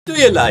Do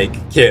you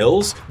like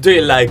kills? Do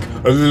you like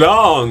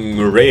long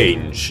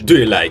range? Do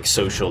you like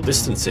social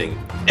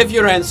distancing? If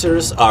your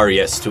answers are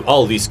yes to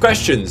all these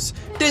questions,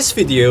 this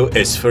video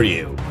is for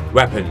you.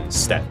 Weapon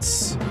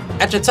stats.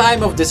 At the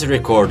time of this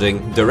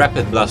recording, the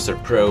Rapid Blaster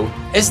Pro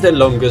is the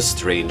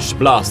longest range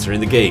blaster in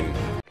the game.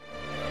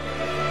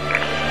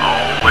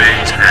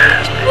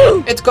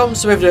 It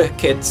comes with the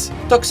kit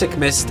Toxic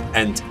Mist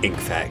and Ink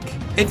Fag.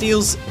 It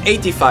deals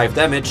 85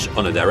 damage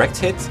on a direct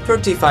hit,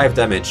 35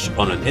 damage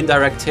on an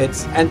indirect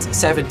hit, and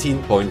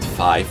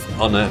 17.5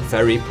 on a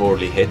very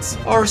poorly hit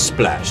or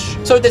splash.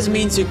 So this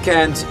means you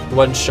can't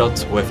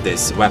one-shot with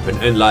this weapon,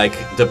 unlike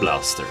the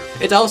blaster.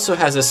 It also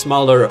has a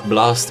smaller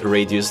blast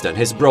radius than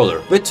his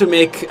brother, but to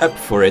make up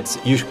for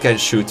it, you can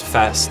shoot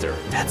faster.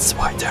 That's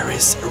why there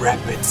is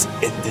rapid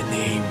in the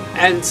name.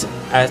 And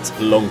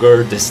at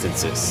longer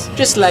distances.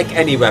 Just like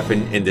any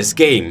weapon in this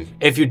game.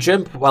 If you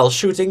jump while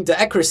shooting, the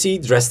accuracy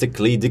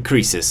drastically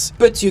decreases.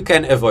 But you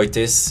can avoid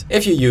this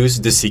if you use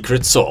the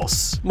secret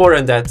sauce. More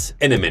on that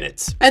in a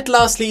minute. And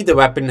lastly, the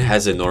weapon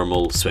has a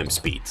normal swim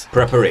speed.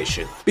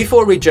 Preparation.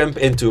 Before we jump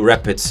into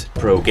Rapid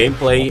Pro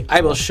gameplay,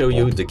 I will show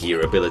you the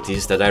gear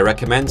abilities that I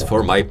recommend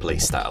for my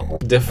playstyle.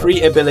 The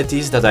three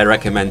abilities that I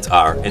recommend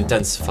are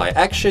Intensify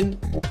Action,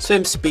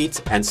 Swim Speed,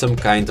 and some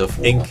kind of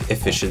ink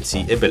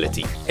efficiency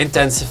ability.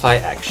 Intensify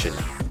Action.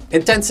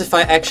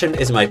 Intensify Action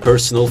is my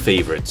personal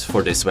favorite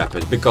for this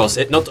weapon, because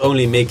it not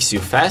only makes you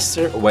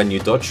faster when you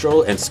dodge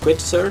roll and squid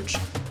surge,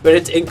 but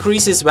it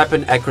increases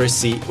weapon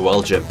accuracy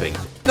while jumping.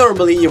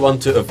 Normally you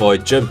want to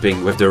avoid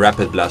jumping with the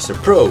Rapid Blaster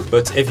Pro,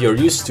 but if you're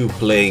used to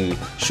playing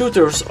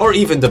shooters or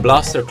even the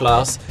blaster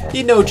class,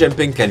 you know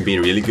jumping can be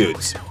really good.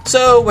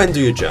 So when do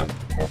you jump?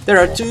 There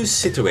are two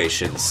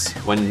situations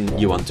when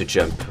you want to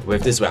jump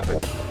with this weapon.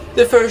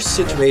 The first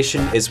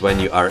situation is when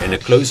you are in a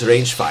close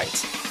range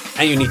fight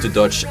and you need to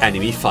dodge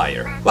enemy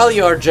fire. While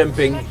you are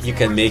jumping, you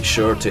can make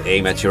sure to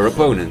aim at your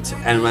opponent,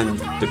 and when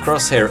the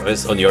crosshair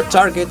is on your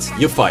target,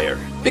 you fire.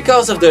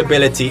 Because of the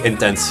ability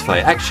Intensify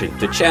Action,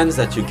 the chance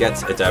that you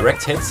get a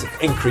direct hit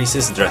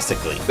increases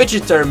drastically, which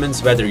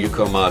determines whether you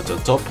come out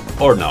on top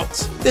or not.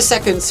 The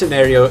second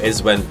scenario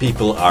is when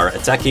people are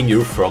attacking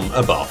you from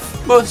above,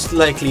 most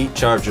likely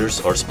chargers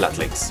or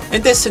splatlings.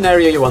 In this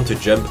scenario you want to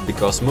jump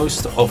because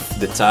most of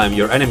the time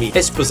your enemy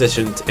is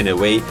positioned in a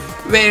way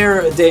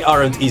where they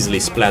aren't easily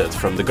splattered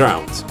from the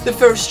ground. The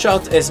first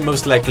shot is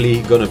most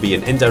likely gonna be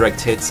an indirect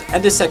hit,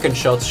 and the second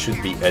shot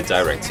should be a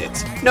direct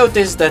hit.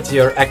 Notice that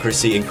your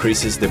accuracy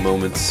increases the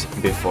moments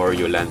before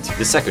you land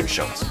the second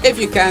shot. If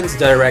you can't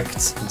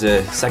direct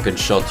the second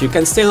shot, you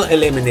can still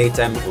eliminate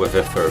them with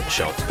a third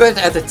shot. But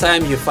at the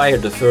time you fire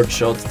the third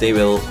shot, they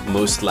will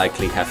most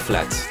likely have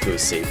fled to a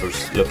safer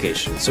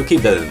location, so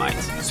keep that in mind.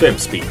 Swim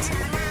speed.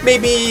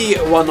 Maybe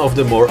one of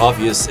the more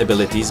obvious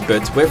abilities,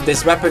 but with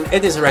this weapon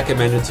it is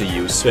recommended to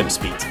use swim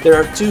speed. There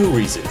are two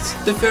reasons.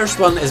 The first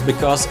one is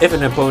because if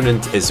an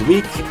opponent is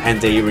weak and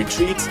they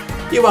retreat,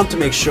 you want to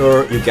make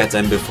sure you get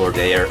them before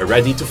they are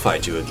ready to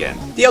fight you again.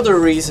 The other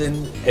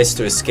reason is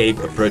to escape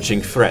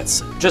approaching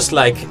threats, just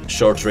like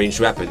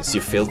short-range weapons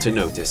you fail to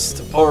notice,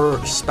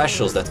 or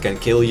specials that can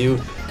kill you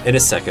in a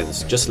second,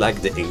 just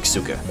like the Ink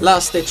Suka.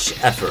 Last Ditch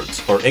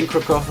Effort, or Ink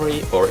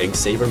Recovery, or Ink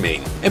Saver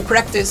main. In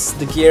practice,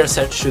 the gear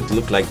set should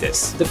look like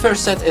this. The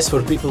first set is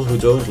for people who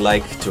don't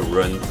like to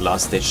run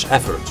Last Ditch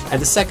Effort,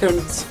 and the second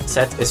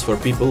set is for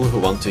people who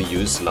want to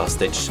use Last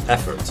Ditch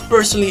Effort.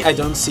 Personally, I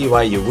don't see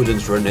why you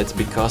wouldn't run it,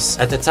 because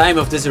at the time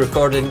of this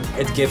recording,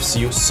 it gives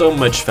you so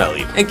much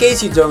value. In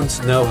case you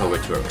don't know how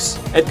it works,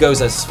 it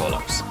goes as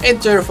follows. In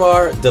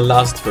Turvar, the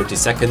last 30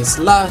 seconds,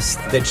 Last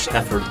Ditch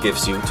Effort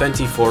gives you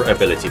 24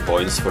 ability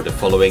points for the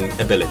following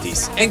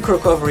abilities: Ink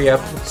Recovery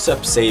Up,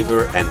 Sub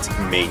Saver, and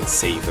Main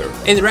Saver.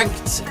 In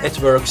Ranked, it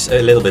works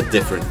a little bit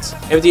different.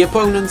 If the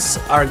opponents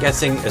are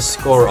getting a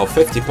score of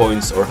 50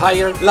 points or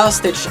higher,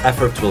 Last Ditch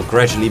Effort will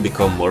gradually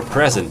become more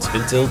present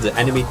until the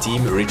enemy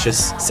team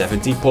reaches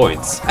 70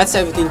 points. At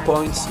 17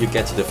 points, you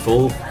get the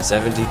full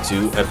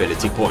 72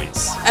 ability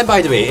points. And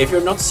by the way, if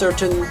you're not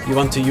certain you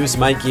want to use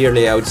my gear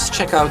layouts,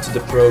 check out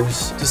the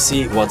pros to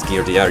see what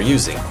gear they are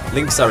using.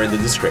 Links are in the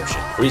description.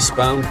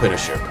 Respawn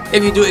Punisher.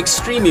 If you do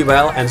extremely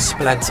well and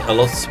splat a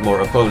lot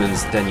more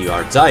opponents than you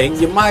are dying,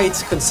 you might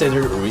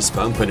consider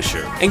Respawn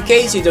Punisher. In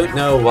case you don't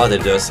know what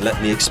it does, let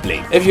me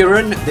explain. If you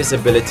run this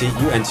ability,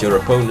 you and your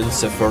opponent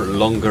suffer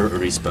longer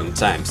respawn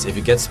times if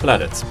you get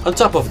splattered. On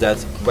top of that,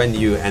 when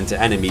you and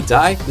the enemy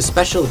die, the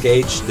special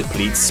gauge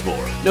depletes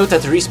more. Note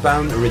that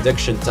respawn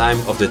reduction time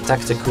of the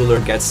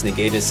Tacticooler gets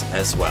negated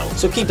as well,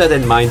 so keep that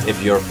in mind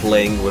if you're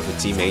playing with a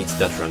teammate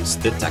that runs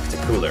the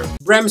Tacticooler.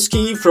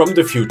 Bramski from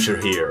the future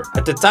here.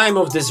 At the time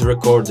of this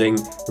recording,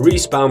 respawn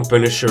Respawn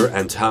Punisher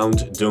and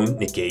Hound don't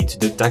negate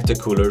the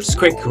Tacticooler's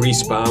quick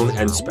respawn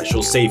and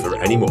special saver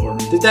anymore.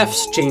 The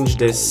devs changed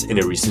this in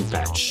a recent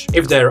patch.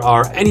 If there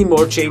are any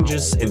more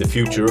changes in the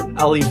future,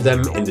 I'll leave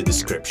them in the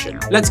description.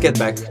 Let's get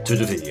back to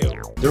the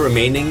video. The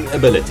remaining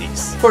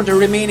abilities. For the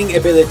remaining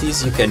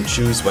abilities, you can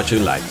choose what you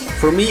like.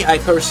 For me, I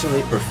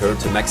personally prefer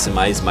to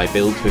maximize my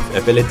build with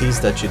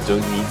abilities that you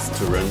don't need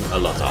to run a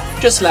lot of.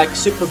 Just like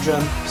Super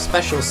Jump,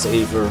 Special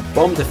Saver,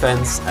 Bomb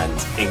Defense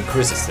and Ink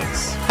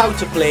Resistance. How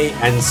to play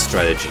and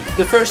strategy.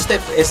 The first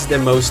step is the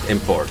most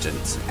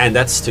important, and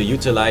that's to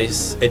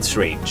utilize its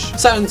range.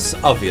 Sounds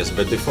obvious,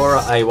 but before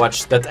I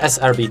watched that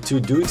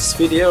SRB2 dude's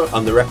video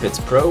on the Rapid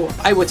Pro,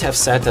 I would have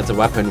said that the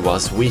weapon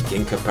was weak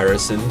in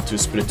comparison to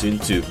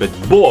Splatoon 2, but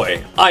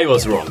boy, I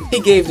was wrong. He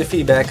gave the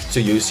feedback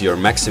to use your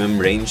maximum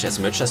range as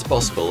much as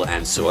possible,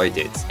 and so I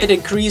did. It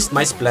increased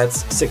my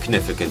splats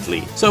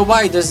significantly. So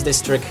why does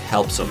this trick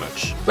help so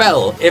much?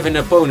 Well, if an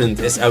opponent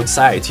is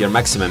outside your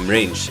maximum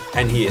range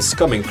and he is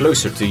coming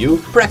closer to you,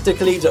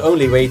 practically the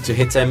only way to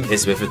hit them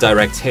is with a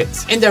direct hit.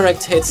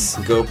 Indirect hits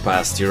go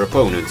past your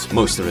opponent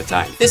most of the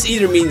time. This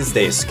either means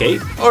they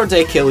escape or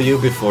they kill you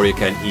before you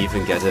can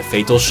even get a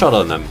fatal shot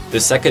on them. The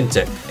second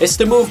tip is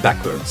to move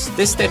backwards.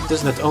 This tip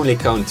does not only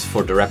count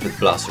for the Rapid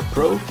Blaster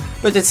Pro,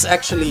 but it's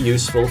actually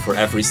useful for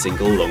every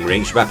single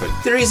long-range weapon.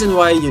 The reason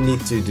why you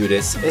need to do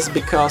this is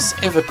because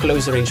if a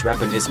close-range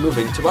weapon is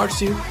moving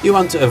towards you, you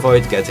want to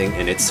avoid getting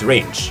in its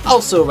range.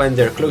 Also, when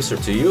they're closer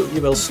to you,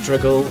 you will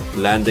struggle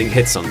landing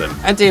hits on them,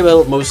 and they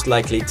will most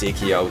likely take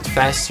you out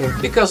faster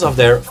because of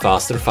their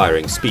faster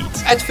firing speed.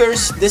 At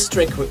first, this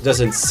trick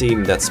doesn't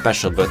seem that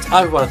special, but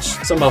I've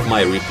watched some of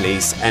my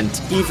replays, and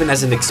even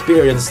as an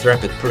experienced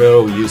Rapid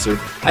Pro user,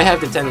 I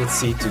have the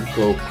tendency to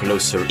go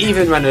closer,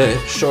 even when a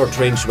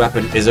short-range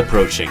weapon is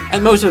approaching,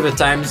 and most of the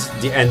times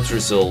the end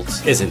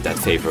result isn't that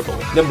favorable.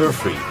 Number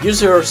 3.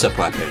 Use your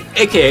sub-weapon,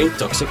 aka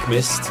Toxic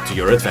Mist, to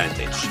your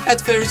advantage. At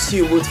first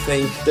you would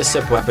think the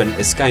sub-weapon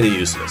is kinda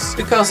useless,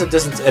 because it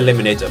doesn't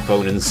eliminate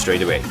opponents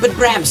straight away. But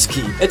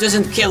Bramski, it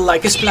doesn't kill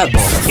like a splat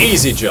bomb.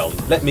 Easy, John.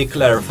 Let me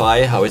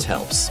clarify how it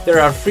helps. There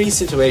are 3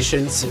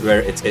 situations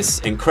where it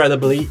is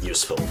incredibly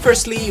useful.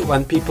 Firstly,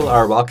 when people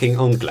are walking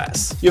on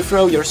glass. You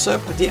throw your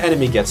sub, the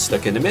enemy gets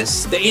stuck in the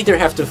mist, they either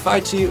have to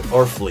fight you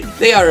or flee.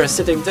 They are a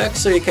sitting duck,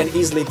 so you can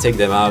easily take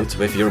them out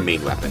with your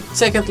main weapon.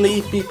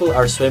 Secondly, people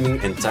are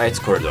swimming in tight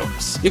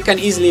corridors. You can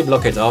easily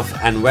block it off,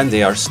 and when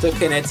they are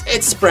stuck in it,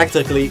 it's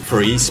practically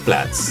free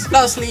splats.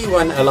 Lastly,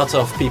 when a lot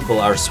of people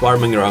are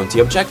swarming around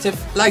the objective,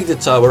 like the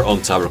tower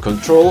on tower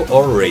control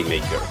or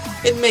Rainmaker.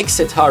 It makes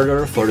it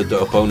harder for the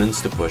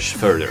opponents to push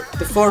further.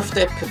 The 4th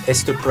tip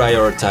is to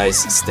prioritize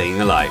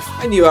staying alive.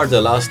 When you are the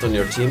last on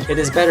your team, it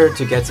is better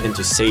to get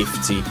into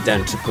safety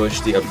than to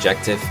push the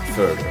objective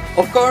further.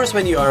 Of course,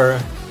 when you are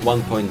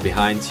 1 point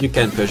behind, you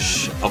can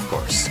push, of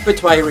course.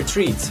 But why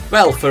retreat?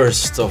 Well,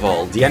 first of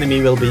all, the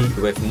enemy will be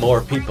with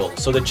more people,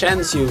 so the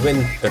chance you win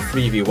a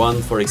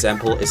 3v1, for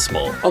example, is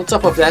small. On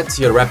top of that,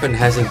 your weapon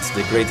hasn't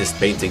the greatest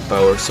painting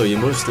power, so you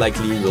most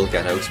likely will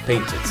get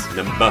outpainted.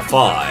 Number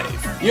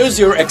 5. Use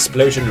your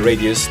explosion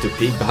radius to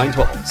peek behind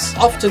walls.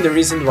 Often the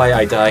reason why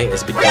I die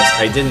is because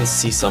I didn't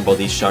see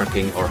somebody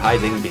sharking or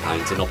hiding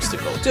behind an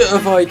obstacle. To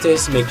avoid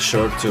this, make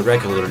sure to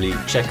regularly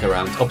check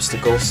around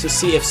obstacles to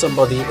see if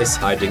somebody is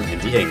hiding in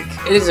the ink.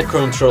 It is a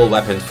control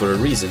weapon for a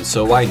reason,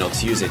 so why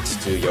not use it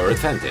to your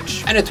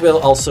advantage? And it will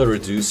also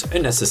reduce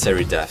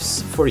unnecessary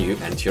deaths for you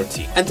and your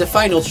team. And the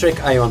final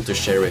trick I want to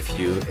share with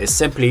you is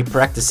simply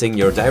practicing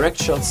your direct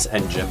shots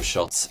and jump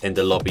shots in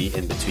the lobby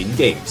in between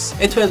games.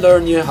 It will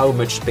learn you how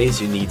much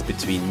space you need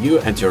between you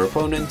and your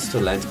opponent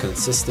to land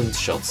consistent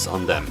shots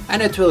on them.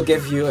 And it will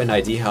give you an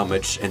idea how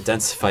much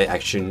intensify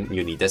action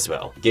you need as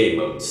well. Game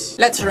modes.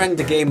 Let's rank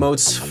the game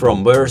modes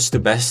from worst to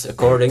best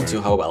according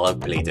to how well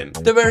I've played them.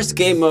 The worst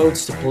game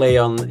modes to play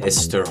on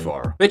is Turf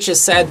War, which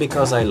is sad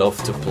because I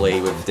love to play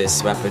with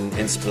this weapon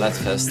in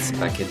Splatfest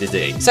back in the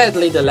day.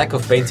 Sadly, the lack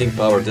of painting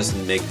power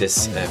doesn't make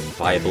this a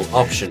viable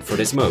option for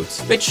this mode,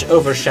 which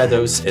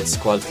overshadows its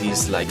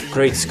qualities like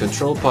great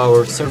control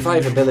power,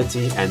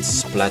 survivability and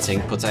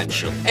splatting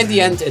potential. In the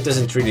end, it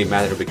doesn't really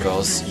matter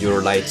because you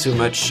rely too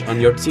much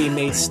on your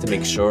teammates to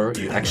make sure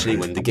you actually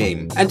win the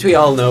game. And we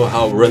all know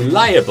how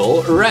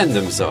reliable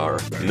randoms are.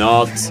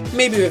 Not.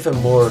 Maybe with a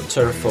more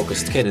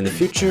turf-focused kit in the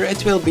future,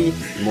 it will be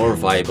more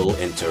viable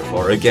in Turf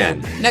War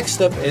again.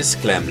 Next up is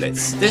Clam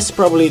Blitz. This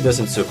probably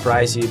doesn't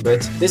surprise you,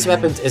 but this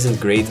weapon isn't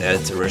great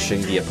at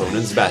rushing the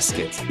opponent's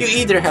basket. You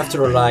either have to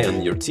rely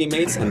on your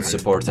teammates and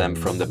support them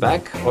from the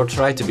back, or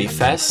try to be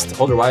fast,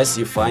 otherwise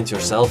you find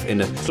yourself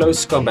in a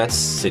close combat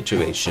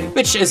situation,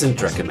 which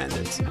isn't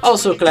recommended.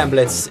 Also, Clam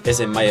Blitz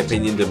is in my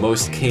opinion the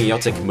most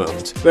chaotic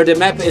mode, where the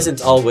map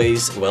isn't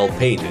always well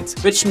painted,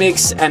 which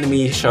makes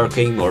enemy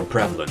sharking more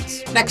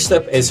prevalent. Next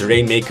up is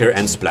Rainmaker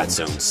and Splat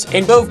Zones.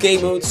 In both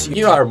game modes,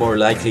 you are more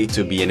likely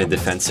to be in a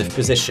defensive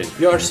position.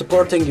 You are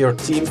supporting your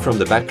team from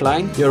the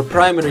backline. Your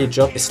primary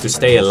job is to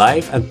stay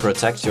alive and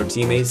protect your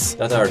teammates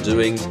that are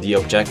doing the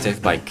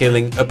objective by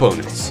killing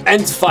opponents.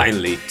 And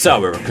finally,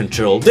 tower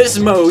control. This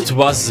mode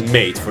was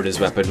made for this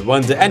weapon.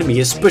 When the enemy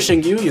is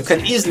pushing you, you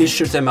can easily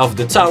shoot them off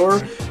the tower.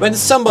 When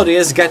somebody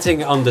is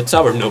getting on the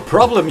tower, no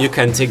problem, you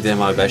can take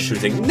them out by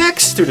shooting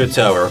next to the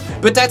tower.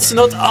 But that's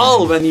not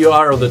all. When you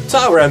are on the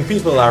tower and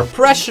people are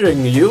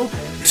pressuring you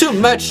too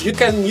much, you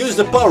can use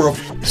the power of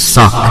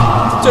suck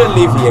to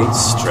alleviate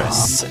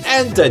stress,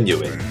 and then you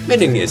win.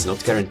 Winning is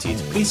not guaranteed.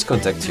 Please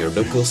contact your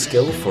local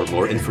skill for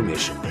more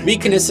information.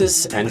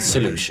 Weaknesses and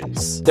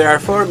solutions. There are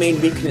 4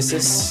 main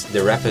weaknesses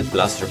the Rapid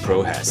Blaster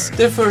Pro has.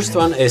 The first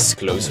one is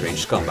close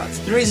range combat.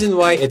 The reason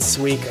why it's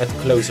weak at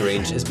close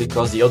range is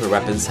because the other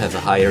weapons have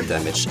a higher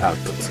damage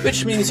output,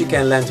 which means you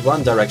can land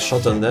one direct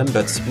shot on them,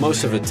 but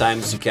most of the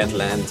times you can't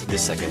land the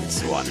second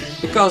one,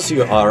 because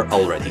you are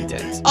already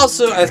dead.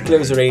 Also, at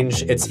close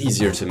range, it's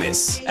easier to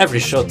miss. Every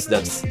shot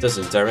that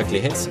doesn't directly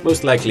hit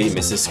most likely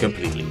misses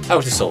completely.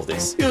 How to solve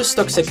this? Use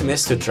Toxic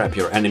Mist to trap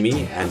your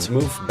enemy and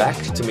move back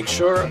to make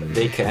sure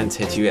they can't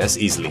hit you as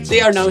easily. They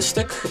are now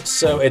stuck,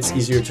 so it's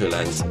easier to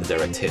land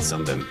direct hits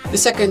on them. The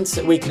second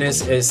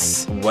weakness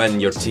is when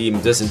your team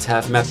doesn't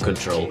have map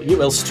control. You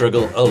will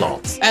struggle a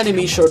lot.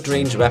 Enemy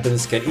short-range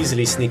weapons can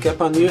easily sneak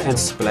up on you and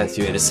splat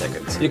you in a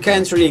second. You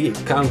can't really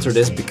counter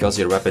this because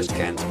your weapon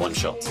can't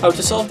one-shot. How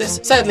to solve this?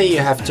 Sadly, you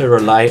have to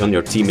rely on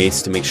your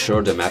teammates to make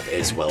sure the map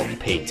is well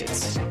painted.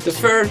 The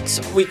third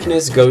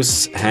weakness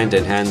goes hand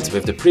in hand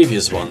with the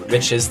previous one,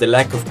 which is the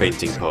lack of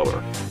painting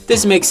power.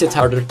 This makes it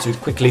harder to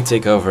quickly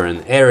take over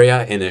an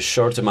area in a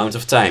short amount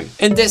of time.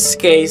 In this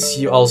case,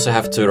 you also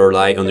have to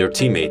rely on your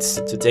teammates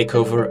to take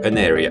over an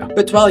area.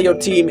 But while your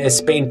team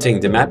is painting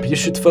the map, you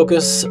should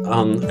focus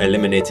on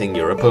eliminating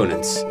your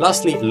opponents.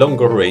 Lastly,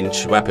 longer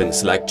range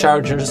weapons like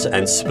chargers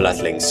and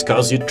splatlings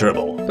cause you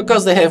trouble.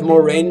 Because they have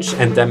more range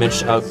and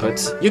damage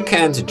output, you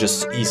can't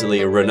just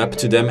easily run up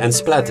to them and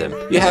splat them.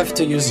 You have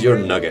to use your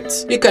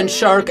nuggets. You can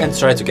shark and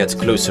try to get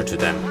closer to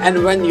them.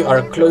 And when you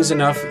are close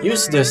enough,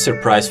 use the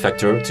surprise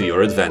factor to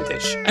your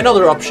advantage.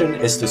 Another option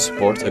is to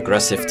support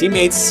aggressive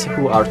teammates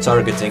who are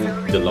targeting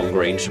the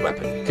long-range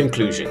weapon.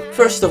 Conclusion.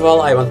 First of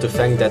all, I want to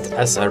thank that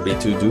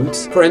SRB2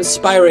 dude for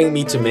inspiring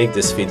me to make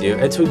this video.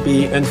 It would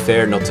be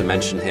unfair not to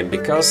mention him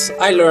because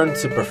I learned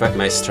to perfect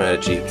my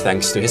strategy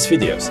thanks to his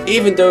videos.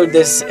 Even though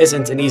this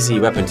isn't an easy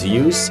weapon to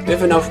use,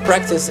 with enough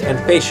practice and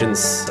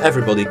patience,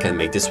 everybody can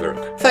make this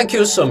work. Thank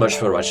you so much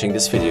for watching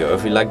this video.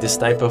 If you like this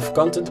type of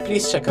content,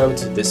 please check out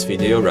this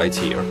video right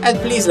here. And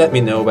please let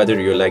me know whether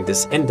you like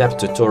this in-depth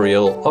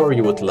tutorial or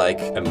you would like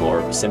a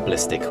more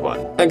simplistic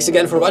one. Thanks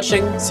again for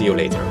watching. See you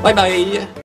later. Bye bye!